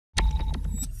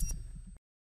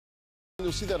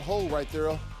You'll see that hole right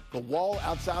there, the wall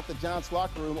outside the Giants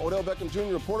locker room. Odell Beckham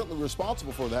Jr. reportedly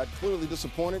responsible for that, clearly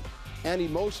disappointed and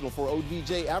emotional for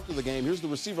OBJ after the game. Here's the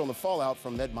receiver on the fallout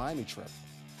from that Miami trip.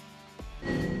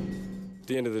 At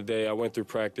the end of the day, I went through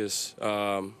practice,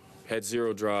 had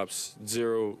 0 drops,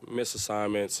 0 missed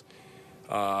assignments.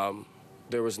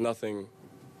 There was nothing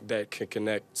that could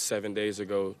connect 7 days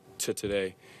ago to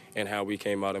today and how we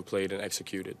came out and played and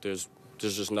executed. There's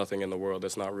just nothing in the world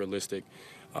that's not realistic.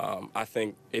 I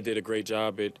think it did a great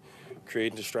job at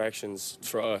creating distractions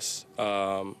for us,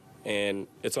 and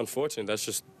it's unfortunate. That's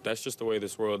just the way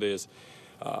this world is,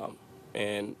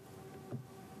 and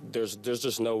there's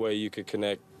just no way you could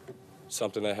connect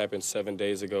something that happened 7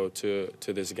 days ago to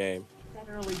this game. That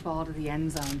early ball to the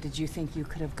end zone, did you think you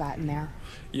could have gotten there?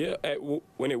 Yeah,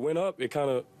 when it went up, it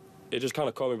just kind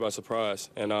of caught me by surprise,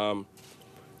 and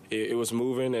it was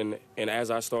moving, and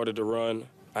as I started to run,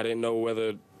 I didn't know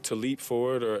whether to leap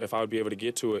for it or if I would be able to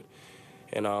get to it,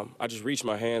 and I just reached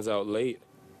my hands out late,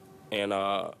 and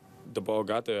the ball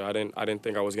got there. I didn't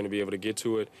think I was going to be able to get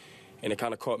to it, and it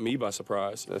kind of caught me by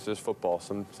surprise. That's just football.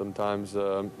 Sometimes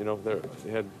you know,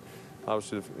 they had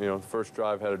obviously, you know, the first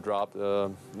drive had a drop.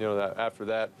 You know, that after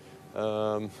that,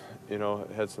 you know,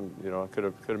 had some, you know, could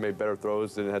have made better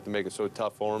throws. Didn't have to make it so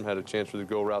tough for him. Had a chance for the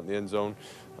go route in the end zone.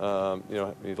 You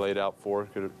know, he laid out for.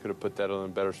 Could have put that on a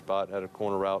better spot. Had a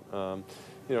corner route.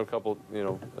 You know, a couple. You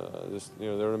know, just, you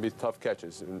know, they're going to be tough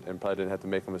catches, and probably didn't have to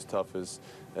make them as tough as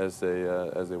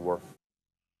they were.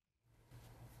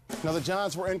 Now, the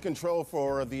Giants were in control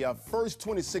for the first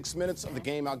 26 minutes of the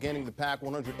game, outgaining the Pack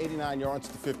 189 yards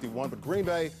to 51. But Green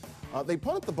Bay, they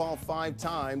punted the ball 5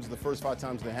 times, the first 5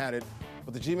 times they had it.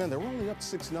 But the G-men, they were only up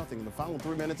 6-0 in the final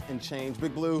 3 minutes and change.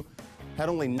 Big Blue had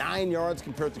only 9 yards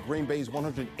compared to Green Bay's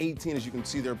 118. As you can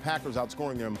see, their Packers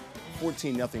outscoring them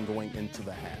 14-0 going into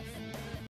the half.